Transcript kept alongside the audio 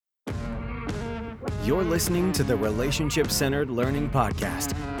You're listening to the Relationship Centered Learning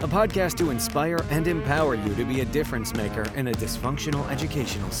Podcast, a podcast to inspire and empower you to be a difference maker in a dysfunctional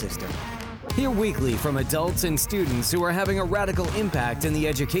educational system. Hear weekly from adults and students who are having a radical impact in the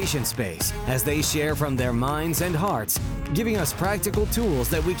education space as they share from their minds and hearts, giving us practical tools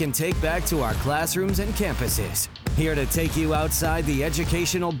that we can take back to our classrooms and campuses. Here to take you outside the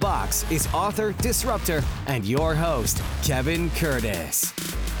educational box is author, disruptor, and your host, Kevin Curtis.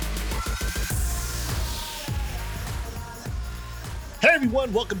 Hey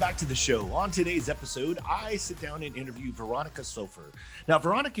everyone, welcome back to the show. On today's episode, I sit down and interview Veronica Sopher. Now,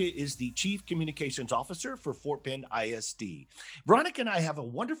 Veronica is the Chief Communications Officer for Fort Bend ISD. Veronica and I have a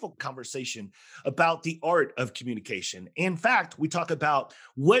wonderful conversation about the art of communication. In fact, we talk about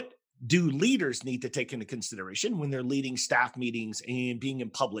what do leaders need to take into consideration when they're leading staff meetings and being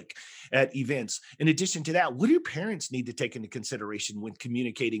in public at events? In addition to that, what do parents need to take into consideration when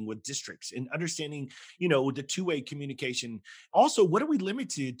communicating with districts and understanding, the two-way communication? Also, what are we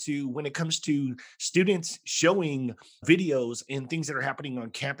limited to when it comes to students showing videos and things that are happening on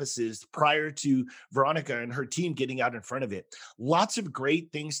campuses prior to Veronica and her team getting out in front of it? Lots of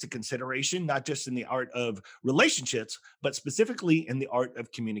great things to consideration, not just in the art of relationships, but specifically in the art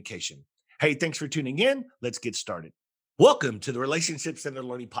of communication. Hey, thanks for tuning in. Let's get started. Welcome to the Relationship Centered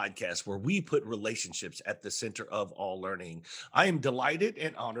Learning Podcast, where we put relationships at the center of all learning. I am delighted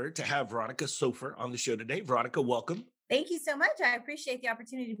and honored to have Veronica Sopher on the show today. Veronica, welcome. Thank you so much. I appreciate the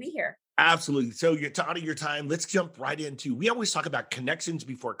opportunity to be here. Absolutely. So to honor your time, let's jump right into, we always talk about connections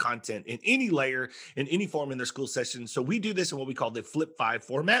before content in any layer, in any form in their school session. So we do this in what we call the Flip 5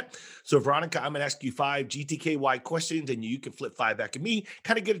 format. So Veronica, I'm going to ask you 5 GTKY questions and you can flip 5 back at me,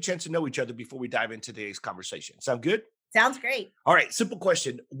 kind of get a chance to know each other before we dive into today's conversation. Sound good? Sounds great. All right. Simple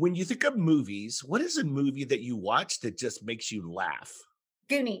question. When you think of movies, what is a movie that you watch that just makes you laugh?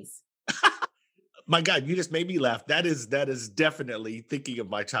 Goonies. My God, you just made me laugh. That is definitely, thinking of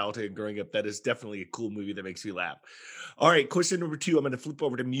my childhood and growing up, that is definitely a cool movie that makes me laugh. All right, question number 2, I'm going to flip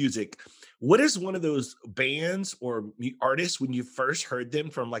over to music. What is one of those bands or artists when you first heard them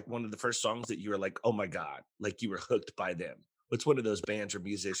from like one of the first songs that you were like, oh my God, like you were hooked by them? What's one of those bands or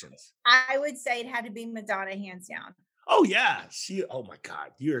musicians? I would say it had to be Madonna, hands down. Oh yeah, oh my God,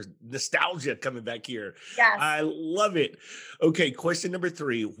 you're nostalgia coming back here. Yes. I love it. Okay, question number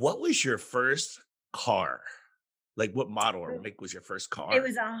 3. What was your first car? Like what model or make was your first car? It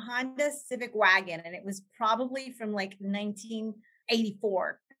was a Honda Civic Wagon, and it was probably from like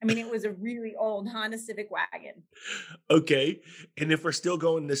 1984. I mean, it was a really old Honda Civic Wagon. Okay. And if we're still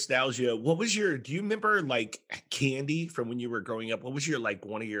going nostalgia, do you remember like candy from when you were growing up? What was your, like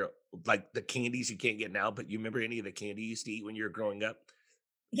one of your, like the candies you can't get now, but you remember any of the candy you used to eat when you were growing up?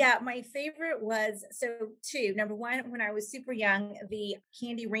 Yeah, my favorite was, 2. Number 1, when I was super young, the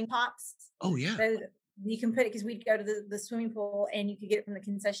candy ring pops. Oh yeah. Those, you can put it, because we'd go to the swimming pool and you could get it from the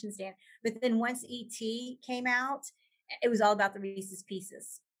concession stand. But then once ET came out, it was all about the Reese's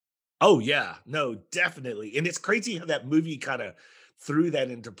Pieces. Oh yeah, no, definitely. And it's crazy how that movie kind of threw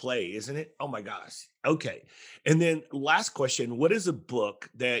that into play, isn't it? Oh my gosh. Okay. And then last question, what is a book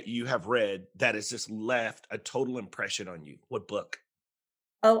that you have read that has just left a total impression on you? What book?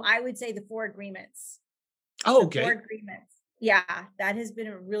 Oh, I would say the 4 Agreements. Oh, The okay. 4 Agreements. Yeah, that has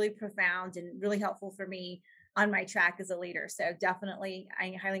been really profound and really helpful for me on my track as a leader. So definitely,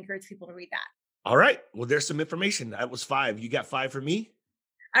 I highly encourage people to read that. All right. Well, there's some information. That was 5. You got 5 for me?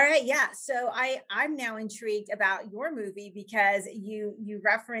 All right, yeah. So I'm now intrigued about your movie, because you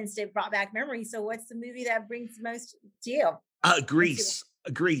referenced it, brought back memories. So what's the movie that brings the most to you? Grease.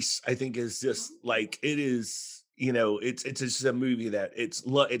 Grease, I think, is just like, it is, it's just a movie that it's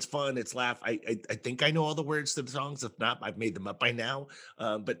fun, it's laugh. I think I know all the words to the songs. If not, I've made them up by now.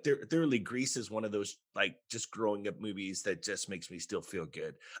 But thoroughly, Grease is one of those like just growing up movies that just makes me still feel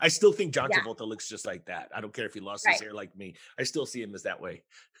good. I still think John Yeah, Travolta looks just like that. I don't care if he lost his right. hair like me. I still see him as that way.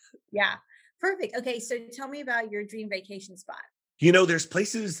 Yeah. Perfect. Okay, so tell me about your dream vacation spot. There's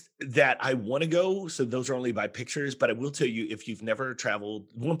places that I want to go. So those are only by pictures, but I will tell you, if you've never traveled,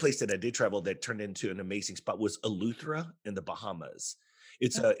 one place that I did travel that turned into an amazing spot was Eleuthera in the Bahamas.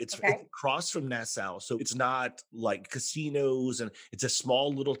 It's Okay. across from Nassau, so it's not like casinos, and it's a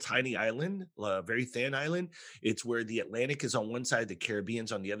small little tiny island, very thin island. It's where the Atlantic is on one side, the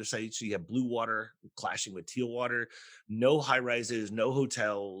Caribbean's on the other side. So you have blue water clashing with teal water, no high rises, no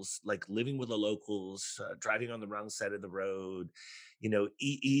hotels, like living with the locals, driving on the wrong side of the road,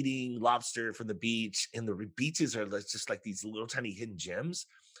 eating lobster from the beach. And the beaches are just like these little tiny hidden gems.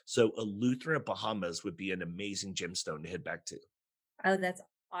 So Eleuthera, Bahamas would be an amazing gemstone to head back to. Oh, that's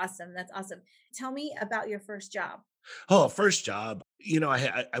awesome. That's awesome. Tell me about your first job. Oh, first job.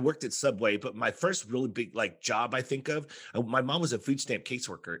 I worked at Subway, but my first really big like job I think of, my mom was a food stamp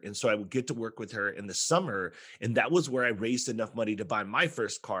caseworker, and so I would get to work with her in the summer, and that was where I raised enough money to buy my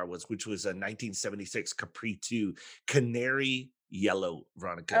first car, which was a 1976 Capri 2 canary yellow,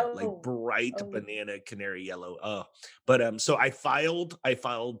 Veronica, like Oh, bright oh, banana canary yellow. Oh, but so I filed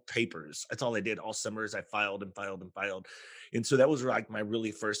papers. That's all I did all summers. I filed and filed and filed, and so that was like my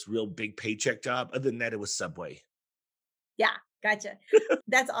really first real big paycheck job. Other than that, it was Subway. yeah, gotcha.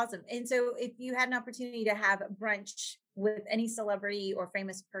 That's awesome. And so, if you had an opportunity to have brunch with any celebrity or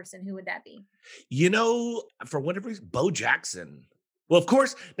famous person, who would that be? For whatever reason, Bo Jackson. Well, of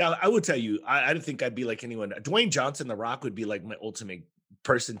course, now I would tell you, I don't think I'd be like anyone. Dwayne Johnson, The Rock, would be like my ultimate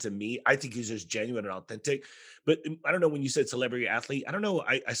person to me. I think he's just genuine and authentic. But I don't know when you said celebrity athlete. I don't know.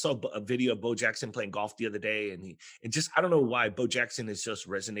 I saw a video of Bo Jackson playing golf the other day, and just I don't know why Bo Jackson has just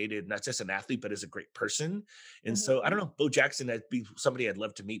resonated, not just an athlete, but as a great person. And so I don't Mhm. know. Bo Jackson would be somebody I'd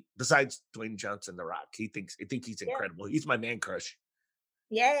love to meet besides Dwayne Johnson, The Rock. I think he's Yeah. incredible. He's my man crush.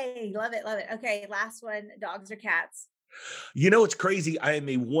 Yay, love it, love it. Okay, last one, dogs or cats? It's crazy. I am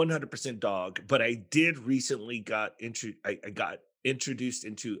a 100% dog, but I did recently I got introduced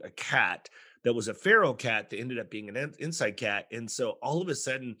into a cat that was a feral cat that ended up being an inside cat. And so all of a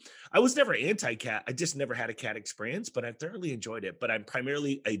sudden, I was never anti-cat. I just never had a cat experience, but I thoroughly enjoyed it. But I'm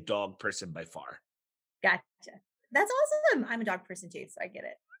primarily a dog person by far. Gotcha. That's awesome. I'm a dog person too, so I get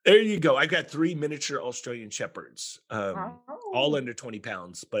it. There you go. I got 3 miniature Australian Shepherds, all Oh. under 20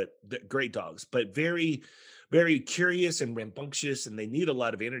 pounds, but great dogs, but very, very curious and rambunctious, and they need a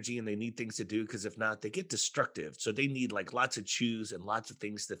lot of energy and they need things to do because if not, they get destructive. So they need like lots of chews and lots of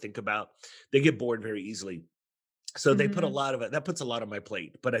things to think about. They get bored very easily. So they put a Mhm. lot of it. That puts a lot on my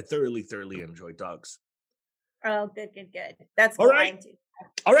plate, but I thoroughly, thoroughly enjoy dogs. Oh, good, good, good. That's All cool. I right. am too.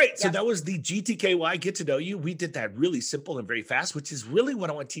 All right, so Yep. that was the GTKY get to know you. We did that really simple and very fast, which is really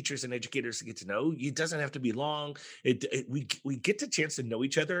what I want teachers and educators to get to know. It doesn't have to be long. We get the chance to know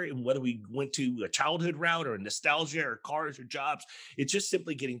each other, and whether we went to a childhood route or nostalgia or cars or jobs, it's just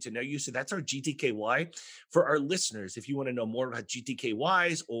simply getting to know you. So that's our GTKY. For our listeners, if you want to know more about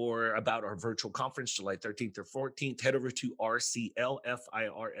GTKYs or about our virtual conference, July 13th or 14th, head over to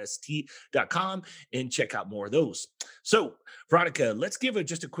rclfirst.com and check out more of those. So Veronica, let's give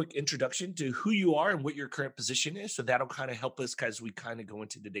just a quick introduction to who you are and what your current position is. So that'll kind of help us as we kind of go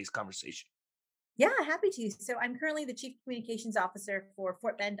into today's conversation. Yeah, happy to. So I'm currently the Chief Communications Officer for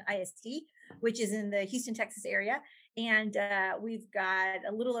Fort Bend ISD, which is in the Houston, Texas area. And we've got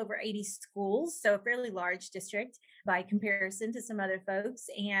a little over 80 schools, so a fairly large district by comparison to some other folks.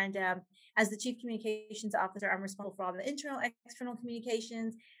 And as the Chief Communications Officer, I'm responsible for all the internal, external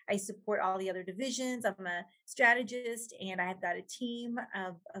communications. I support all the other divisions. I'm a strategist, and I've got a team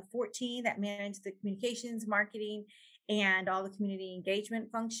of 14 that manage the communications, marketing, and all the community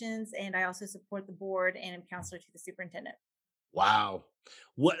engagement functions. And I also support the board and am counselor to the superintendent. Wow.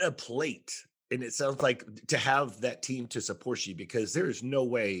 What a plate. And it sounds like to have that team to support you because there is no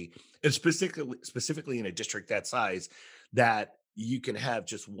way, and specifically in a district that size, that you can have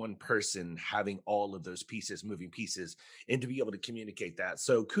just one person having all of those pieces, moving pieces, and to be able to communicate that.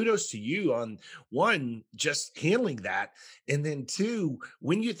 So kudos to you on one, just handling that. And then two,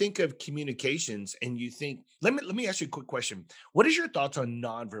 when you think of communications and you think, let me ask you a quick question. What is your thoughts on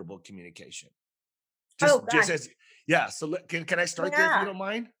nonverbal communication? Oh, Just gosh. as yeah, so can I start there if you Yeah. don't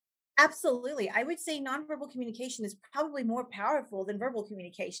mind? Absolutely. I would say nonverbal communication is probably more powerful than verbal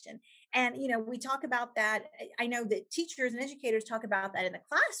communication. And, we talk about that. I know that teachers and educators talk about that in the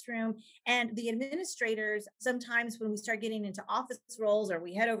classroom, and the administrators sometimes when we start getting into office roles or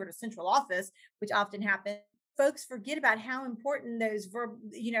we head over to central office, which often happens. Folks forget about how important those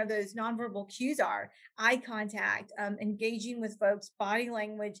nonverbal cues are. Eye contact, engaging with folks, body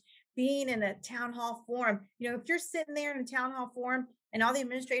language, being in a town hall forum. If you're sitting there in a town hall forum and all the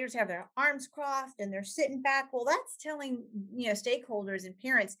administrators have their arms crossed and they're sitting back, well, that's telling stakeholders and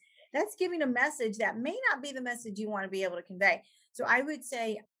parents, that's giving a message that may not be the message you want to be able to convey. So I would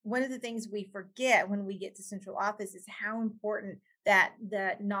say one of the things we forget when we get to central office is how important that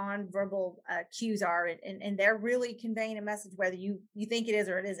the nonverbal cues are, and they're really conveying a message whether you think it is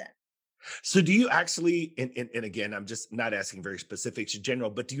or it isn't. So do you actually and again, I'm just not asking very specifics in general,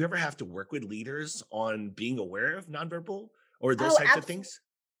 but do you ever have to work with leaders on being aware of nonverbal or those Oh, types of absolutely. things?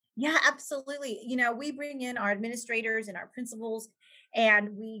 Yeah, absolutely. We bring in our administrators and our principals,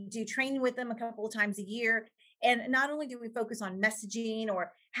 and we do training with them a couple of times a year. And not only do we focus on messaging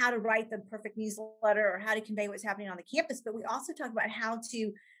or how to write the perfect newsletter or how to convey what's happening on the campus, but we also talk about how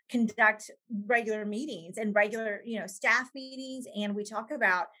to conduct regular meetings and regular, staff meetings. And we talk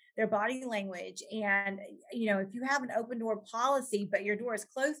about their body language. And, if you have an open door policy, but your door is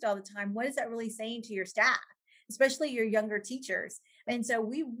closed all the time, what is that really saying to your staff, especially your younger teachers? And so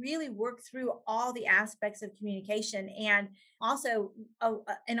we really work through all the aspects of communication. And also,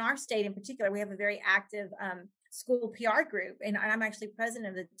 in our state in particular, we have a very active school PR group. And I'm actually president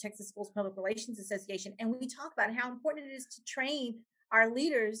of the Texas Schools Public Relations Association. And we talk about how important it is to train our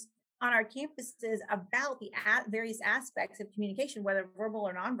leaders on our campuses about the various aspects of communication, whether verbal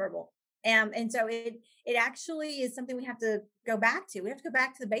or nonverbal. And so it actually is something we have to go back to. We have to go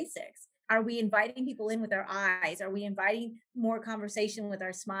back to the basics. Are we inviting people in with our eyes? Are we inviting more conversation with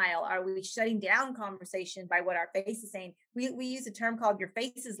our smile? Are we shutting down conversation by what our face is saying? We use a term called your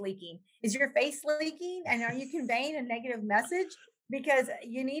face is leaking. Is your face leaking? And are you conveying a negative message? Because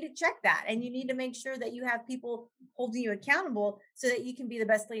you need to check that, and you need to make sure that you have people holding you accountable so that you can be the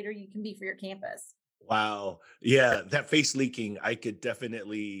best leader you can be for your campus. Wow. Yeah, that face leaking, I could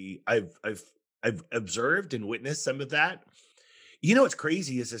definitely I've observed and witnessed some of that. You know what's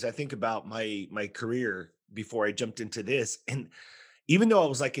crazy is as I think about my career before I jumped into this, and even though I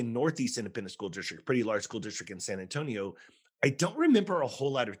was like in Northeast Independent School District, pretty large school district in San Antonio, I don't remember a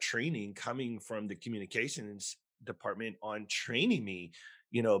whole lot of training coming from the communications department on training me,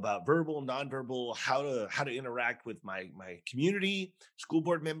 about verbal, nonverbal, how to interact with my community, school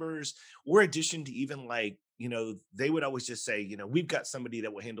board members, or addition to even like, they would always just say, we've got somebody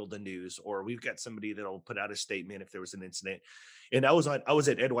that will handle the news, or we've got somebody that'll put out a statement if there was an incident. And I was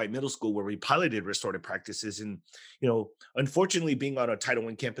at Ed White Middle School where we piloted restorative practices. And, unfortunately being on a Title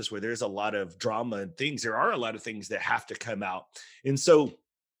I campus where there's a lot of drama and things, there are a lot of things that have to come out. And so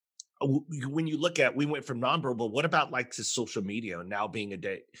when you look at, we went from nonverbal, what about like to social media and now being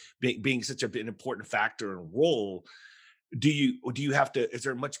being such an important factor and role? Do you have to, is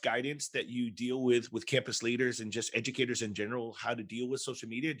there much guidance that you deal with campus leaders and just educators in general, how to deal with social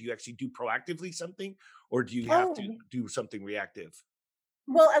media? Do you actually do proactively something, or do you have to Oh, do something reactive?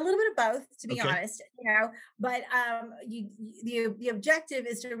 well, a little bit of both, to be Okay. honest, but the objective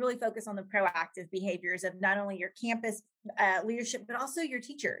is to really focus on the proactive behaviors of not only your campus leadership, but also your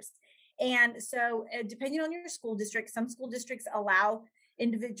teachers. And so, depending on your school district, some school districts allow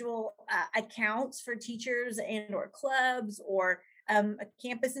individual accounts for teachers and or clubs or a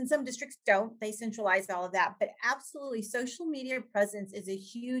campus, and some districts don't. They centralize all of that. But absolutely, social media presence is a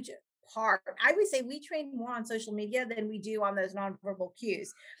huge part. I would say we train more on social media than we do on those nonverbal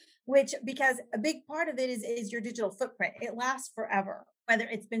cues, which because a big part of it is your digital footprint. It lasts forever, whether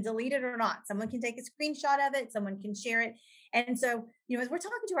it's been deleted or not. Someone can take a screenshot of it, someone can share it. And so, as we're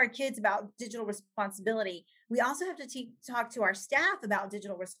talking to our kids about digital responsibility, we also have to talk to our staff about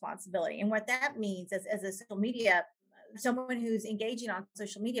digital responsibility. And what that means as a social media, someone who's engaging on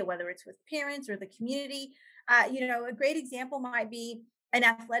social media, whether it's with parents or the community. A great example might be an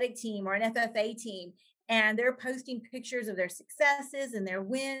athletic team or an FFA team, and they're posting pictures of their successes and their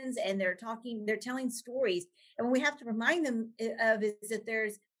wins, and they're telling stories. And what we have to remind them of is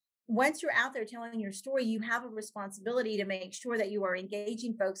that once you're out there telling your story, you have a responsibility to make sure that you are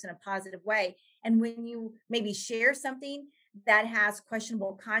engaging folks in a positive way. And when you maybe share something that has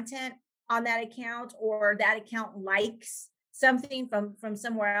questionable content on that account, or that account likes something from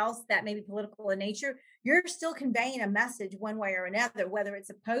somewhere else that may be political in nature, you're still conveying a message one way or another, whether it's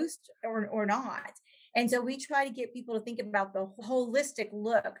a post or not. And so we try to get people to think about the holistic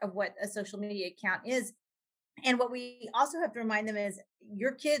look of what a social media account is. And what we also have to remind them is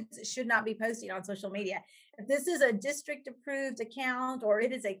your kids should not be posting on social media. If this is a district approved account or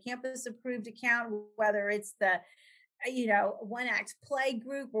it is a campus approved account, whether it's the one act play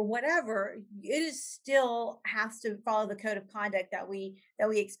group or whatever, it is still has to follow the code of conduct that we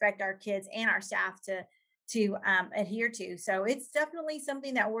expect our kids and our staff to adhere to. So it's definitely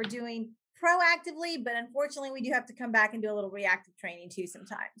something that we're doing proactively, but unfortunately we do have to come back and do a little reactive training too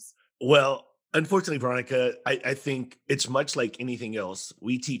sometimes. Well, unfortunately, Veronica, I think it's much like anything else.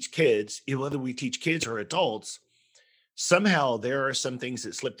 We teach kids, whether we teach kids or adults, somehow there are some things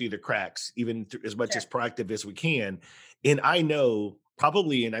that slip through the cracks, even as much as Sure. proactive as we can. And I know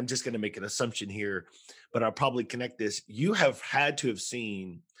probably, and I'm just going to make an assumption here, but I'll probably connect this. You have had to have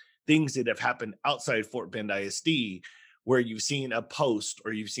seen things that have happened outside Fort Bend ISD where you've seen a post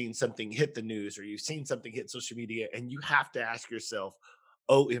or you've seen something hit the news or you've seen something hit social media, and you have to ask yourself,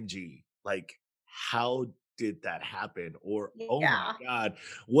 OMG, like, how did that happen? Or, oh my Yeah. God,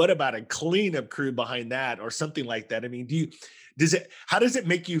 what about a cleanup crew behind that or something like that? I mean, how does it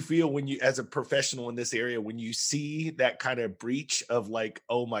make you feel when you, as a professional in this area, when you see that kind of breach of like,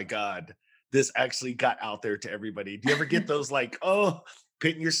 oh my God, this actually got out there to everybody? Do you ever get those like, oh,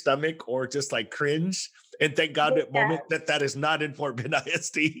 pit in your stomach or just like cringe. And thank God that moment Yes. that that is not in Fort Bend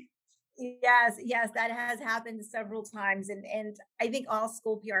ISD. Yes, yes, that has happened several times, and I think all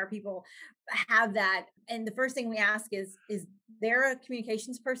school PR people have that. And the first thing we ask is there a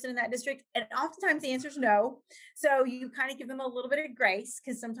communications person in that district? And oftentimes the answer is no. So you kind of give them a little bit of grace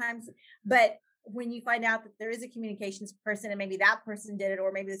because sometimes, but when you find out that there is a communications person and maybe that person did it,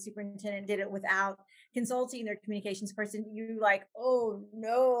 or maybe the superintendent did it without consulting their communications person, you like, oh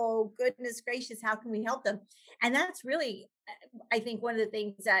no, goodness gracious, how can we help them? And that's really I think one of the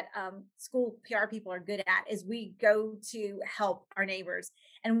things that school PR people are good at is we go to help our neighbors,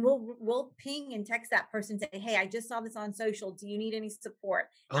 and we'll ping and text that person, say, "Hey, I just saw this on social. Do you need any support?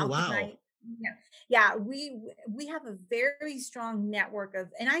 Oh, How can wow. I?" Yeah, yeah. We have a very strong network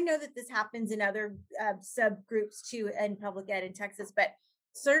of, and I know that this happens in other subgroups too in public ed in Texas, but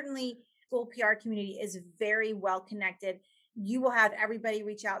certainly school PR community is very well connected. You will have everybody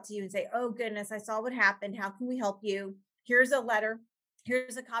reach out to you and say, "Oh goodness, I saw what happened. How can we help you? Here's a letter.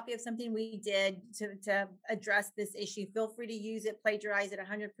 Here's a copy of something we did to address this issue. Feel free to use it, plagiarize it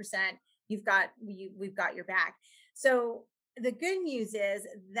 100%. We've got your back." So the good news is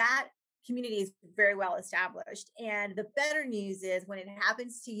that community is very well established. And the better news is when it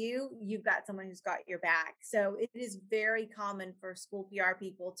happens to you, you've got someone who's got your back. So it is very common for school PR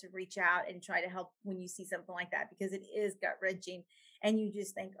people to reach out and try to help when you see something like that, because it is gut wrenching. And you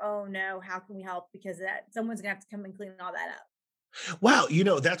just think, oh no, how can we help? Because that someone's gonna have to come and clean all that up. Wow,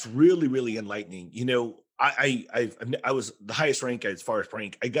 that's really, really enlightening. I was the highest rank as far as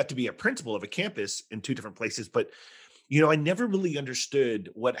rank. I got to be a principal of a campus in two different places, but I never really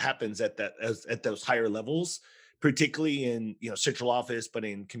understood what happens at those higher levels, particularly in central office, but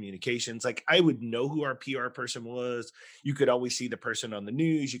in communications. Like I would know who our PR person was. You could always see the person on the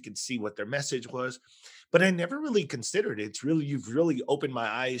news. You could see what their message was, but I never really considered it. You've really opened my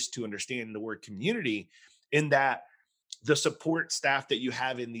eyes to understand the word community in that the support staff that you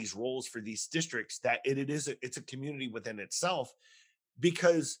have in these roles for these districts, that it's a community within itself.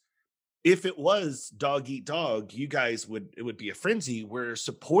 Because if it was dog eat dog, you guys it would be a frenzy where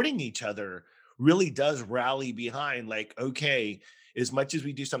supporting each other really does rally behind, like, okay, as much as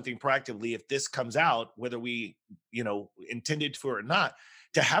we do something proactively, if this comes out, whether we intended for it or not,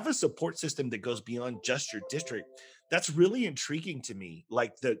 to have a support system that goes beyond just your district, that's really intriguing to me.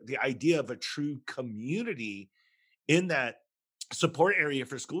 Like the idea of a true community in that support area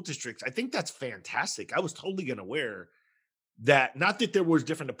for school districts. I think that's fantastic. I was totally unaware that, not that there was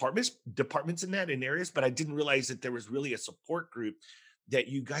different departments in that in areas, but I didn't realize that there was really a support group that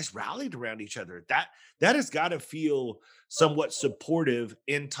you guys rallied around each other. That has got to feel somewhat supportive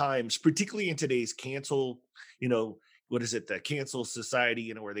in times, particularly in today's you know, what is it, the cancel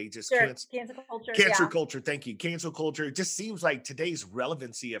society, where they just Sure, cancel culture. cancer Yeah. culture. Thank you. Cancel culture. It just seems like today's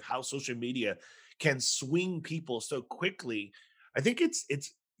relevancy of how social media can swing people so quickly. I think it's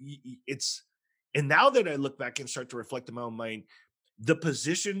and now that I look back and start to reflect in my own mind, the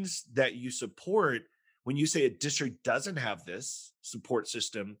positions that you support, when you say a district doesn't have this support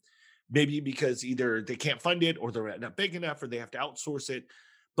system, maybe because either they can't fund it or they're not big enough or they have to outsource it.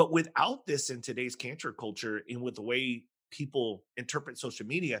 But without this in today's cancer culture and with the way people interpret social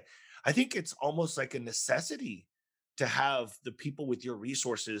media, I think it's almost like a necessity to have the people with your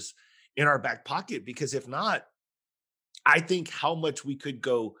resources in our back pocket. Because if not, I think how much we could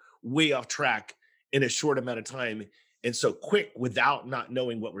go way off track in a short amount of time and so quick without not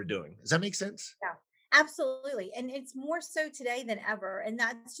knowing what we're doing. Does that make sense? Yeah, absolutely. And it's more so today than ever. And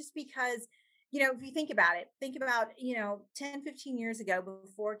that's just because, if you think about, 10, 15 years ago,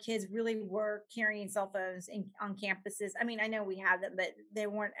 before kids really were carrying cell phones on campuses. I mean, I know we have them, but they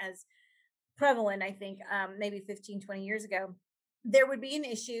weren't as prevalent, I think, maybe 15, 20 years ago. There would be an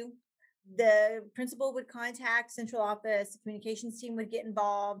issue. The principal would contact central office, the communications team would get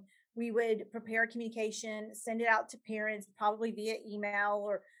involved. We would prepare communication, send it out to parents, probably via email,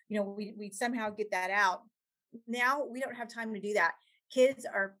 or we'd somehow get that out. Now we don't have time to do that. Kids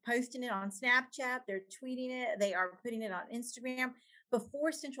are posting it on Snapchat, they're tweeting it, they are putting it on Instagram.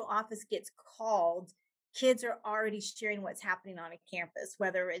 Before central office gets called, kids are already sharing what's happening on a campus,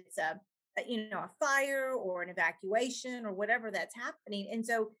 whether it's a fire or an evacuation or whatever that's happening. And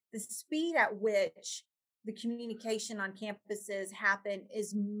so the speed at which the communication on campuses happen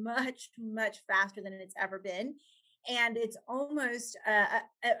is much, much faster than it's ever been. And it's almost a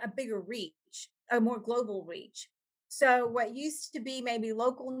bigger reach, a more global reach. So what used to be maybe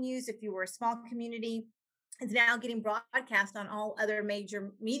local news, if you were a small community, is now getting broadcast on all other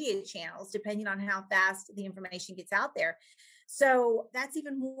major media channels, depending on how fast the information gets out there. So that's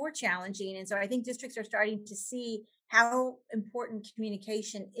even more challenging. And so I think districts are starting to see how important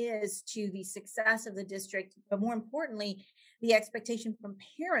communication is to the success of the district. But more importantly, the expectation from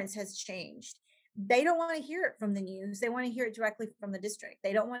parents has changed. They don't want to hear it from the news. They want to hear it directly from the district.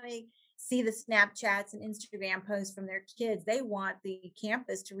 They don't want to see the Snapchats and Instagram posts from their kids. They want the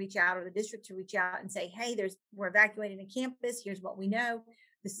campus to reach out or the district to reach out and say, hey, we're evacuating a campus. Here's what we know.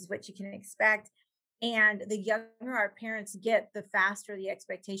 This is what you can expect. And the younger our parents get, the faster the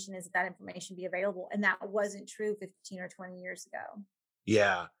expectation is that information be available. And that wasn't true 15 or 20 years ago.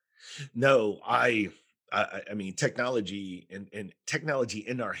 Yeah. No, I mean, technology and technology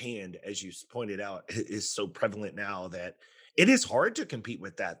in our hand, as you pointed out, is so prevalent now that it is hard to compete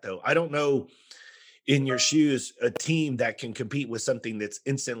with that, though. I don't know in your shoes a team that can compete with something that's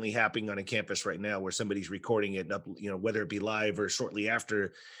instantly happening on a campus right now, where somebody's recording it and up, whether it be live or shortly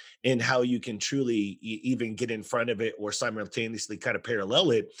after, and how you can truly even get in front of it or simultaneously kind of parallel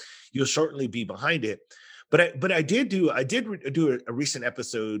it. You'll certainly be behind it. But I did do a recent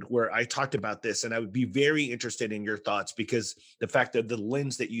episode where I talked about this, and I would be very interested in your thoughts, because the fact that the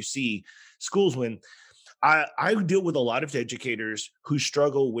lens that you see schools when I deal with a lot of educators who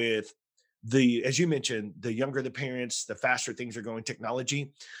struggle with as you mentioned, the younger the parents, the faster things are going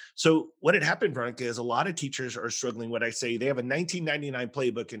technology. So what had happened, Veronica, is a lot of teachers are struggling. What I say, they have a 1999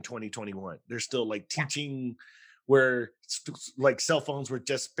 playbook in 2021. They're still like teaching where like cell phones were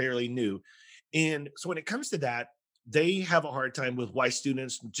just barely new. And so when it comes to that, they have a hard time with why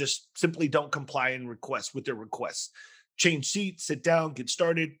students just simply don't comply and request with their requests. Change seats, sit down, get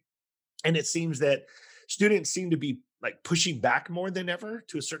started. And it seems that students seem to be like pushing back more than ever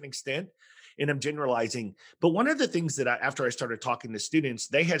to a certain extent. And I'm generalizing. But one of the things that after I started talking to students,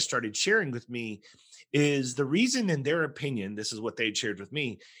 they had started sharing with me is the reason, in their opinion, this is what they had shared with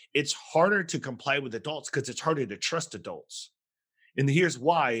me, it's harder to comply with adults because it's harder to trust adults. And here's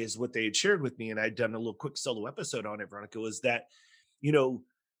why is what they had shared with me. And I'd done a little quick solo episode on it, Veronica, was that, you know,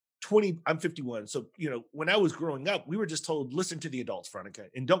 I'm 51. So, when I was growing up, we were just told, listen to the adults, Veronica,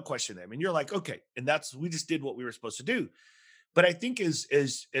 and don't question them. And you're like, okay. And we just did what we were supposed to do. But I think as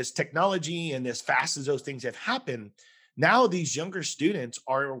technology and as fast as those things have happened, now these younger students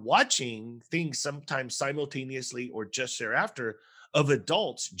are watching things sometimes simultaneously or just thereafter of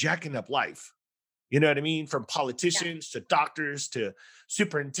adults jacking up life. You know what I mean? From politicians to doctors to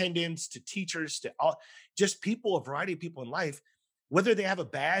superintendents to teachers to all, just people, a variety of people in life, whether they have a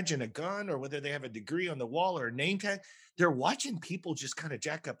badge and a gun or whether they have a degree on the wall or a name tag, they're watching people just kind of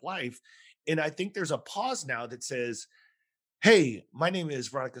jack up life. And I think there's a pause now that says, hey, my name is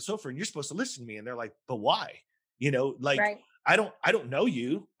Veronica Sofer, and you're supposed to listen to me. And they're like, but why? Like, Right. I don't know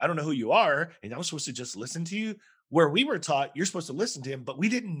you. I don't know who you are. And I'm supposed to just listen to you. Where we were taught, you're supposed to listen to him, but we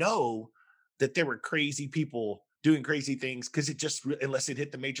didn't know that there were crazy people doing crazy things because unless it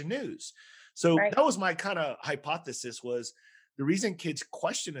hit the major news. So Right. that was my kind of hypothesis, was the reason kids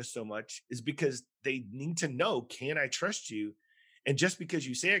question us so much is because they need to know, can I trust you? And just because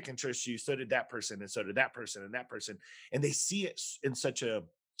you say I can trust you, so did that person, and so did that person, and that person. And they see it in such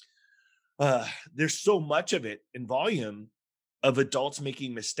there's so much of it in volume of adults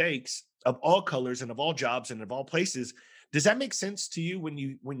making mistakes of all colors and of all jobs and of all places. Does that make sense to you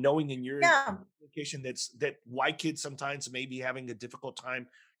when knowing in your Yeah. education that why kids sometimes may be having a difficult time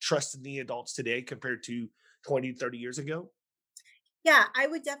trusting the adults today compared to 20, 30 years ago? Yeah, I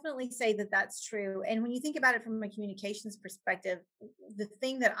would definitely say that that's true. And when you think about it from a communications perspective, the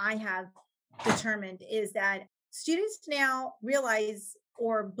thing that I have determined is that students now realize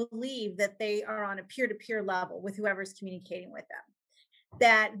or believe that they are on a peer-to-peer level with whoever's communicating with them.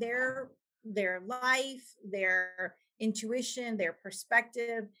 That their life, their intuition, their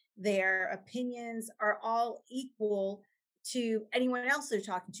perspective, their opinions are all equal to anyone else they're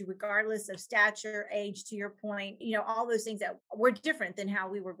talking to, regardless of stature, age, to your point, all those things that were different than how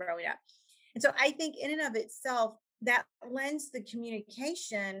we were growing up. And so I think in and of itself, that lends the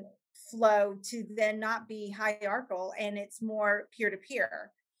communication flow to then not be hierarchical and it's more peer to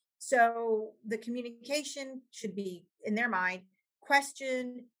peer. So the communication should be, in their mind,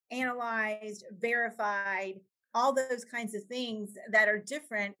 questioned, analyzed, verified, all those kinds of things that are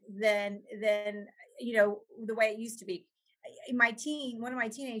different than the way it used to be. One of my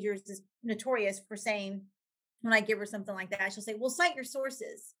teenagers is notorious for saying, when I give her something like that, she'll say, well, cite your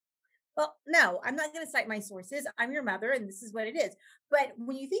sources. Well, no, I'm not going to cite my sources. I'm your mother, and this is what it is. But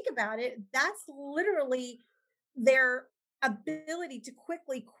when you think about it, that's literally their ability to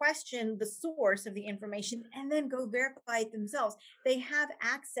quickly question the source of the information and then go verify it themselves. They have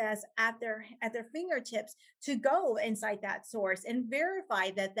access at their fingertips to go and cite that source and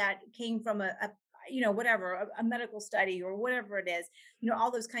verify that came from whatever, a medical study or whatever it is,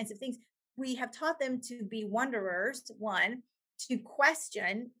 all those kinds of things. We have taught them to be wanderers, one, to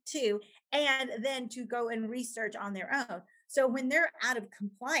question, two, and then to go and research on their own. So when they're out of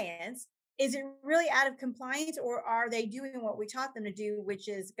compliance, is it really out of compliance, or are they doing what we taught them to do, which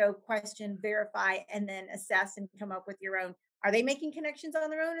is go question, verify, and then assess and come up with your own? Are they making connections on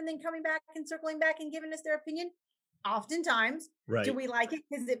their own and then coming back and circling back and giving us their opinion? Oftentimes. Do Right. we like it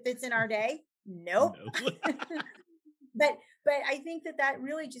because it fits in our day? Nope. No. But I think that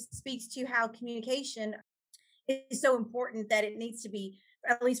really just speaks to how communication is so important, that it needs to be,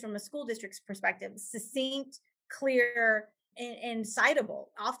 at least from a school district's perspective, succinct, clear, and citable.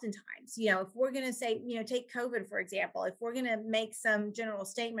 Oftentimes, if we're going to say, take COVID, for example, if we're going to make some general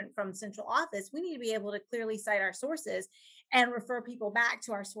statement from central office, we need to be able to clearly cite our sources and refer people back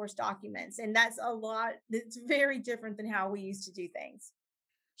to our source documents. And it's very different than how we used to do things.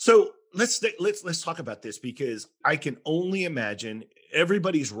 So let's talk about this, because I can only imagine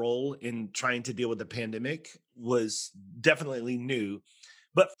everybody's role in trying to deal with the pandemic was definitely new.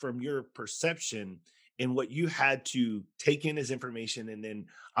 But from your perception and what you had to take in as information and then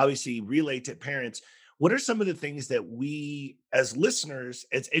obviously relay to parents, what are some of the things that we as listeners,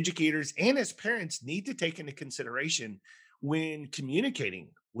 as educators, and as parents need to take into consideration when communicating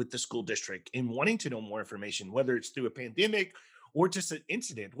with the school district and wanting to know more information, whether it's through a pandemic or just an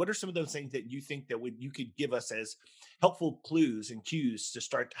incident? What are some of those things that you think that you could give us as helpful clues and cues to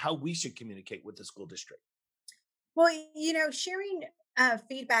start how we should communicate with the school district? Well, sharing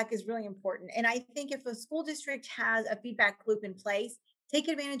feedback is really important. And I think if a school district has a feedback loop in place, take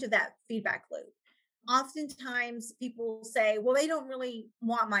advantage of that feedback loop. Oftentimes people say, well, they don't really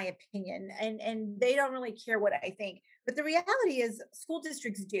want my opinion, and they don't really care what I think. But the reality is school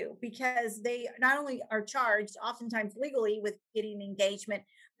districts do, because they not only are charged oftentimes legally with getting engagement,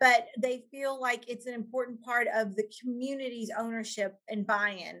 but they feel like it's an important part of the community's ownership and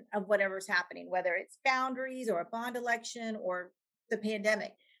buy-in of whatever's happening, whether it's boundaries or a bond election or the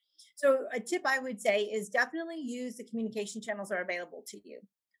pandemic. So a tip I would say is definitely use the communication channels that are available to you.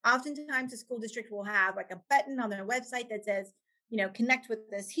 Oftentimes, a school district will have like a button on their website that says, connect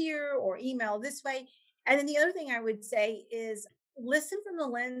with us here or email this way. And then the other thing I would say is listen from the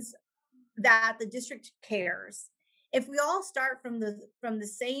lens that the district cares. If we all start from the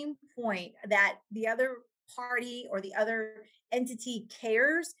same point, that the other party or the other entity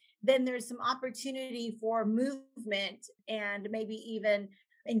cares, then there's some opportunity for movement and maybe even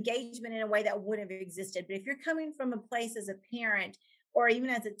engagement in a way that wouldn't have existed. But if you're coming from a place as a parent or even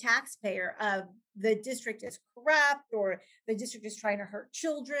as a taxpayer of the district is corrupt, or the district is trying to hurt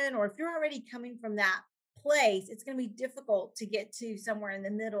children, or if you're already coming from that place, it's going to be difficult to get to somewhere in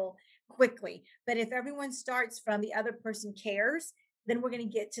the middle quickly. But if everyone starts from the other person cares, then we're going to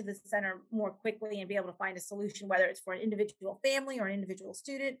get to the center more quickly and be able to find a solution, whether it's for an individual family or an individual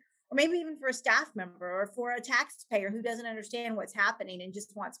student, or maybe even for a staff member or for a taxpayer who doesn't understand what's happening and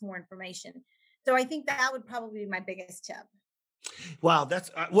just wants more information. So I think that would probably be my biggest tip. Wow, that's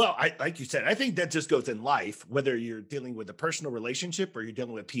well, like you said, I think that just goes in life, whether you're dealing with a personal relationship or you're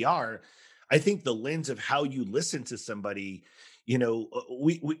dealing with PR. I think the lens of how you listen to somebody,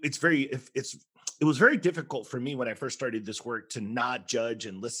 it's very, if it's, it was very difficult for me when I first started this work to not judge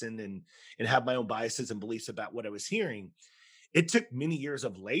and listen and have my own biases and beliefs about what I was hearing. It took many years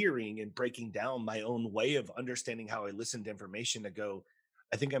of layering and breaking down my own way of understanding how I listened to information to go,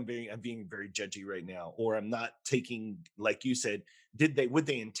 I think I'm being very judgy right now, or I'm not taking, like you said, would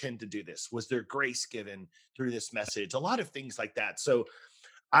they intend to do this? Was there grace given through this message? A lot of things like that. So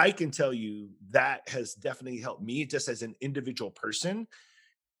I can tell you that has definitely helped me just as an individual person.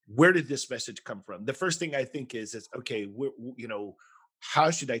 Where did this message come from? The first thing I think is okay,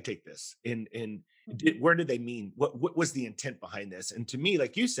 how should I take this? Where did they mean? What was the intent behind this? And to me,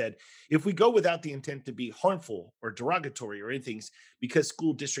 like you said, if we go without the intent to be harmful or derogatory or anything, because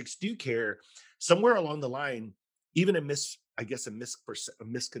school districts do care, somewhere along the line, even a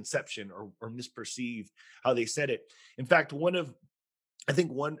misconception or misperceived how they said it. In fact, a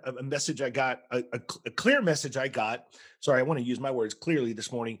message I got, a clear message I got, sorry, I want to use my words clearly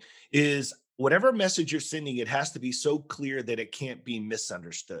this morning, is whatever message you're sending, it has to be so clear that it can't be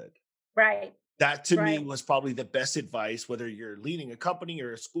misunderstood. Right. That to me Right. was probably the best advice, whether you're leading a company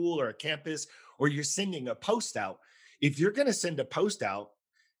or a school or a campus, or you're sending a post out. If you're going to send a post out,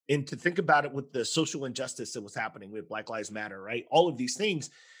 and to think about it with the social injustice that was happening with Black Lives Matter, right? All of these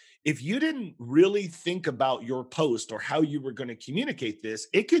things, if you didn't really think about your post or how you were going to communicate this,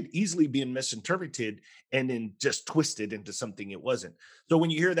 it could easily be misinterpreted and then just twisted into something it wasn't. So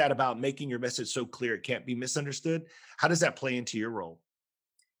when you hear that about making your message so clear it can't be misunderstood, how does that play into your role?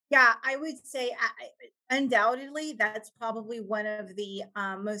 Yeah, I would say undoubtedly that's probably one of the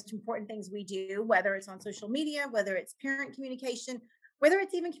most important things we do, whether it's on social media, whether it's parent communication, whether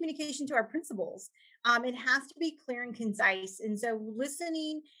it's even communication to our principals. It has to be clear and concise. And so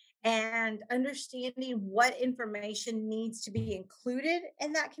listening and understanding what information needs to be included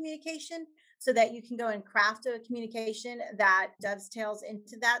in that communication so that you can go and craft a communication that dovetails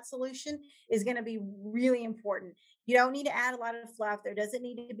into that solution is going to be really important. You don't need to add a lot of fluff. There doesn't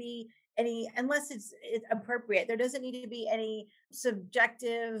need to be any, unless it's appropriate, there doesn't need to be any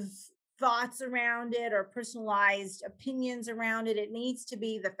subjective thoughts around it or personalized opinions around it. It needs to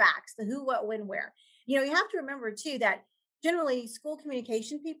be the facts, the who, what, when, where. You have to remember too that generally school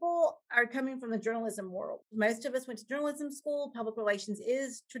communication people are coming from the journalism world. Most of us went to journalism school. Public relations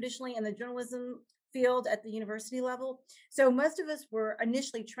is traditionally in the journalism field at the university level. So most of us were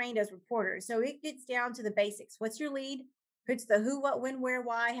initially trained as reporters. So it gets down to the basics. What's your lead? Who's the who, what, when, where,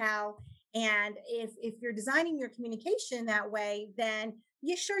 why, how. And if you're designing your communication that way, then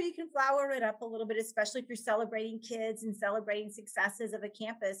yeah, sure, you can flower it up a little bit, especially if you're celebrating kids and celebrating successes of a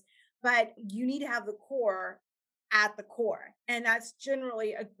campus. But you need to have the core at the core. And that's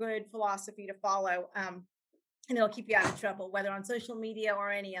generally a good philosophy to follow. And it'll keep you out of trouble, whether on social media or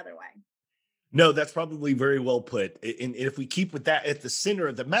any other way. No, that's probably very well put. And if we keep with that at the center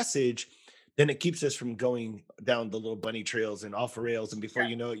of the message, then it keeps us from going down the little bunny trails and off the rails. And before Sure.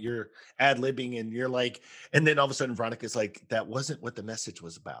 you know it, you're ad-libbing and you're like, and then all of a sudden Veronica's like, that wasn't what the message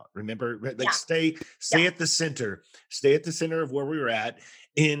was about. Remember, like Yeah. stay Yeah. at the center, stay at the center of where we were at.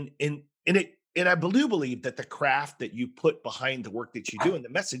 And I do believe that the craft that you put behind the work that you do and the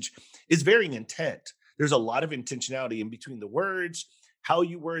message is very intent. There's a lot of intentionality in between the words, how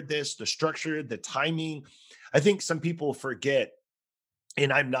you word this, the structure, the timing. I think some people forget,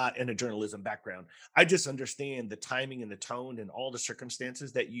 and I'm not in a journalism background. I just understand the timing and the tone and all the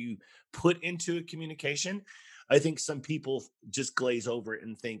circumstances that you put into a communication. I think some people just glaze over it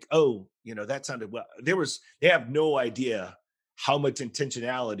and think, oh, that sounded well. They have no idea how much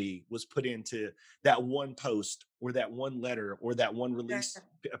intentionality was put into that one post or that one letter or that one release,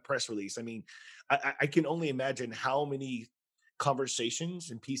 Sure. a press release. I mean, I can only imagine how many conversations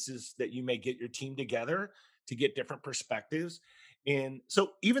and pieces that you may get your team together to get different perspectives. And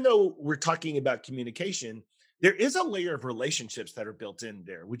so, even though we're talking about communication, there is a layer of relationships that are built in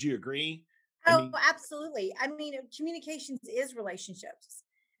there. Would you agree? I Oh, mean, absolutely. I mean, communications is relationships.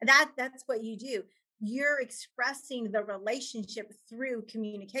 That's what you do. You're expressing the relationship through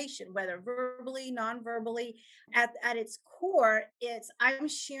communication, whether verbally, non-verbally. At its core, it's I'm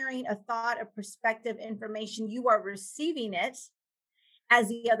sharing a thought, a perspective, information. You are receiving it as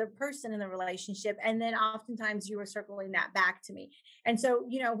the other person in the relationship. And then oftentimes you are circling that back to me. And so,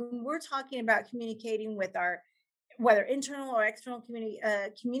 when we're talking about communicating with our whether internal or external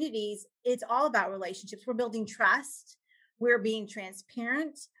communities, it's all about relationships. We're building trust. We're being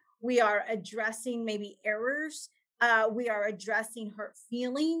transparent. We are addressing maybe errors. We are addressing hurt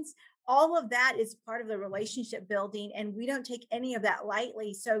feelings. All of that is part of the relationship building, and we don't take any of that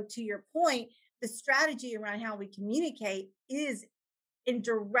lightly. So, to your point, the strategy around how we communicate is in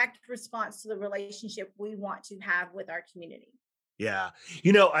direct response to the relationship we want to have with our community. yeah,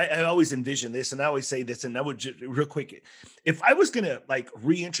 I always envision this, and I always say this, and I would just real quick, if I was gonna like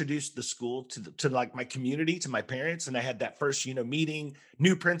reintroduce the school to like my community, to my parents, and I had that first meeting,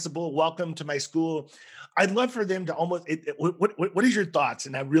 new principal, welcome to my school, I'd love for them to almost. What is your thoughts?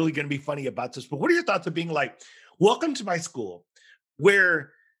 And I'm really gonna be funny about this, but what are your thoughts of being like, welcome to my school,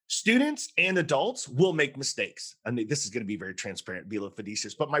 where students and adults will make mistakes. I mean, this is going to be very transparent, be a little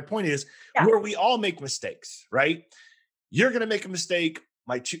facetious, but my point is Yeah. where we all make mistakes, right? You're going to make a mistake.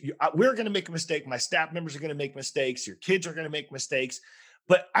 We're going to make a mistake. My staff members are going to make mistakes. Your kids are going to make mistakes.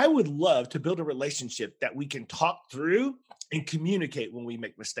 But I would love to build a relationship that we can talk through and communicate when we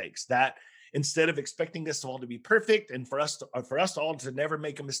make mistakes. That instead of expecting us all to be perfect and for us all to never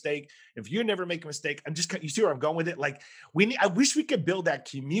make a mistake, if you never make a mistake, you see where I'm going with it. Like I wish we could build that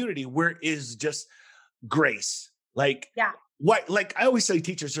community where it is just grace. Like Yeah. what, like I always say,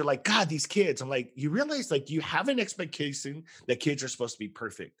 teachers are like, God, these kids. I'm like, you realize like you have an expectation that kids are supposed to be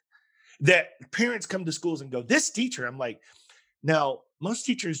perfect. That parents come to schools and go, this teacher. I'm like, now most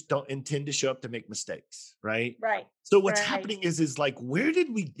teachers don't intend to show up to make mistakes, right? Right. So what's Right. happening is like, where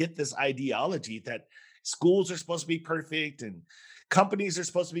did we get this ideology that schools are supposed to be perfect and companies are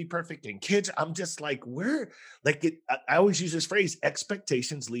supposed to be perfect and kids? I'm just like, where, like it, I always use this phrase,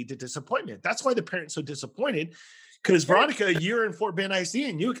 expectations lead to disappointment. That's why the parents so disappointed. Because Sure. Veronica, you're in Fort Bend IC,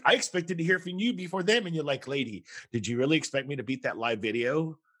 and I expected to hear from you before them, and you're like, "Lady, did you really expect me to beat that live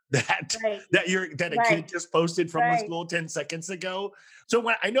video?" that Right. that a kid Right. just posted from the Right. school 10 seconds ago. So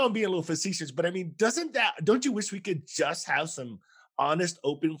I know I'm being a little facetious, but I mean, don't you wish we could just have some honest,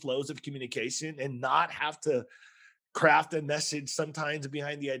 open flows of communication and not have to craft a message sometimes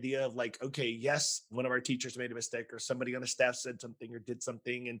behind the idea of like, okay, yes, one of our teachers made a mistake or somebody on the staff said something or did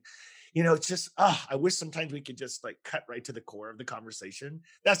something. And, it's just, I wish sometimes we could just like cut right to the core of the conversation.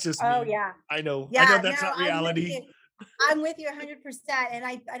 That's just Oh, me. yeah. I know Yeah, no, that's not I'm with reality. you. I'm with you 100%, and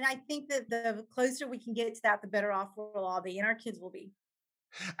I think that the closer we can get to that, the better off we'll all be, and our kids will be.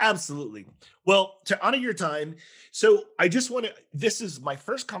 Absolutely. Well, to honor your time, so I just want to, this is my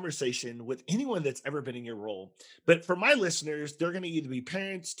first conversation with anyone that's ever been in your role. But for my listeners, they're going to either be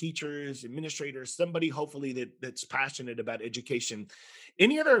parents, teachers, administrators, somebody hopefully that's passionate about education.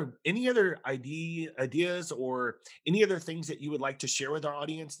 Any other ideas or any other things that you would like to share with our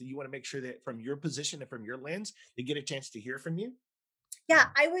audience that you want to make sure that from your position and from your lens, they get a chance to hear from you? Yeah,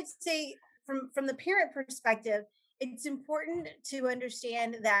 I would say from the parent perspective, it's important to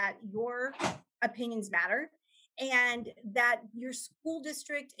understand that your opinions matter and that your school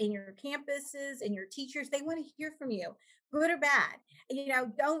district and your campuses and your teachers, they want to hear from you, good or bad.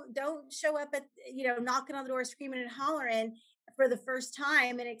 Don't show up at, knocking on the door screaming and hollering for the first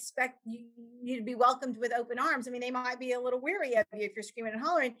time and expect you to be welcomed with open arms. I mean, they might be a little weary of you if you're screaming and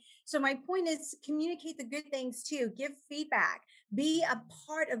hollering. So my point is communicate the good things too, give feedback, be a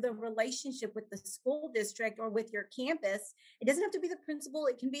part of the relationship with the school district or with your campus. It doesn't have to be the principal,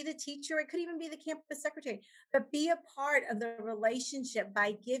 it can be the teacher, it could even be the campus secretary, but be a part of the relationship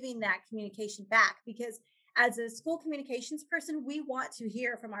by giving that communication back. Because as a school communications person, we want to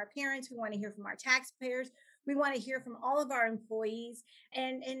hear from our parents, we want to hear from our taxpayers, we want to hear from all of our employees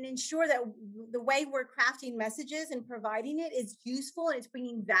and ensure that the way we're crafting messages and providing it is useful and it's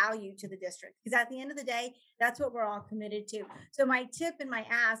bringing value to the district. Because at the end of the day, that's what we're all committed to. So my tip and my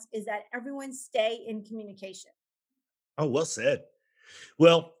ask is that everyone stay in communication. Oh, well said.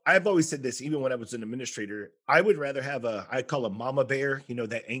 Well, I've always said this, even when I was an administrator, I would rather have I call a mama bear,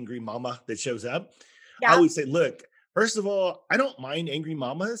 that angry mama that shows up. I Yeah, would say, look, first of all, I don't mind angry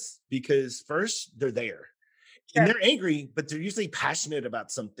mamas because first, they're there and sure. they're angry, but they're usually passionate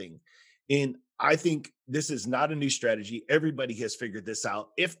about something. And I think this is not a new strategy. Everybody has figured this out.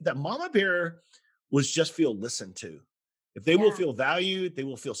 If the mama bear was just feel listened to, if they will Yeah, feel valued, they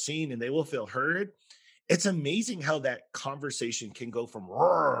will feel seen, and they will feel heard, it's amazing how that conversation can go from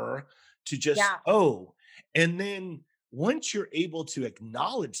roar to just, yeah, oh. And then once you're able to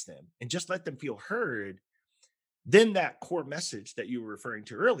acknowledge them and just let them feel heard, then that core message that you were referring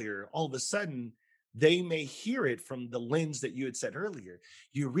to earlier, all of a sudden, they may hear it from the lens that you had said earlier.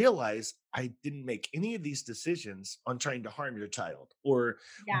 You realize I didn't make any of these decisions on trying to harm your child or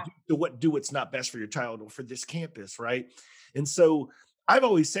yeah, do what's not best for your child or for this campus, right? And so I've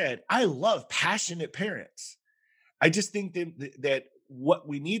always said I love passionate parents. I just think that what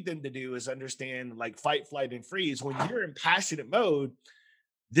we need them to do is understand like fight, flight, and freeze. When you're in passionate mode,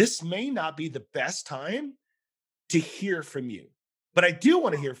 this may not be the best time to hear from you. But I do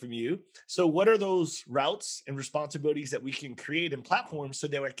want to hear from you. So, what are those routes and responsibilities that we can create and platforms so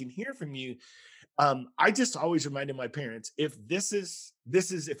that I can hear from you? I just always reminded my parents if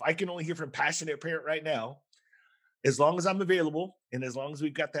if I can only hear from passionate parent right now, as long as I'm available and as long as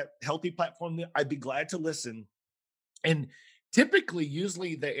we've got that healthy platform, I'd be glad to listen. And typically,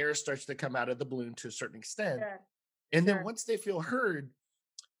 usually the air starts to come out of the balloon to a certain extent. sure, And then sure. once they feel heard,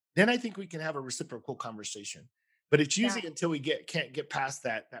 then I think we can have a reciprocal conversation. But it's Yeah. usually until we can't get past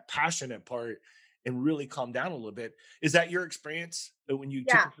that passionate part and really calm down a little bit. Is that your experience when you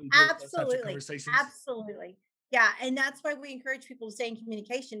Yeah, typically deal with those types of absolutely. conversations? Absolutely. Yeah. And that's why we encourage people to stay in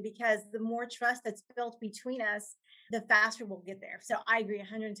communication because the more trust that's built between us, the faster we'll get there. So I agree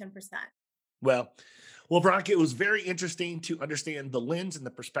 110%. Well, well, Veronica, it was very interesting to understand the lens and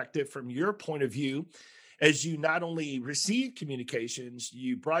the perspective from your point of view as you not only receive communications,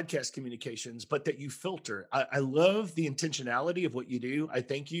 you broadcast communications, but that you filter. I love the intentionality of what you do. I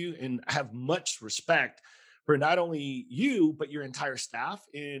thank you and have much respect for not only you, but your entire staff.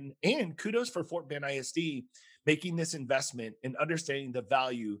 And kudos for Fort Bend ISD making this investment and understanding the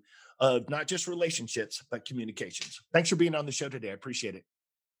value of not just relationships, but communications. Thanks for being on the show today. I appreciate it.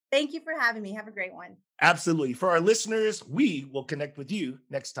 Thank you for having me. Have a great one. Absolutely. For our listeners, we will connect with you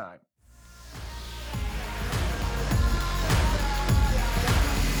next time.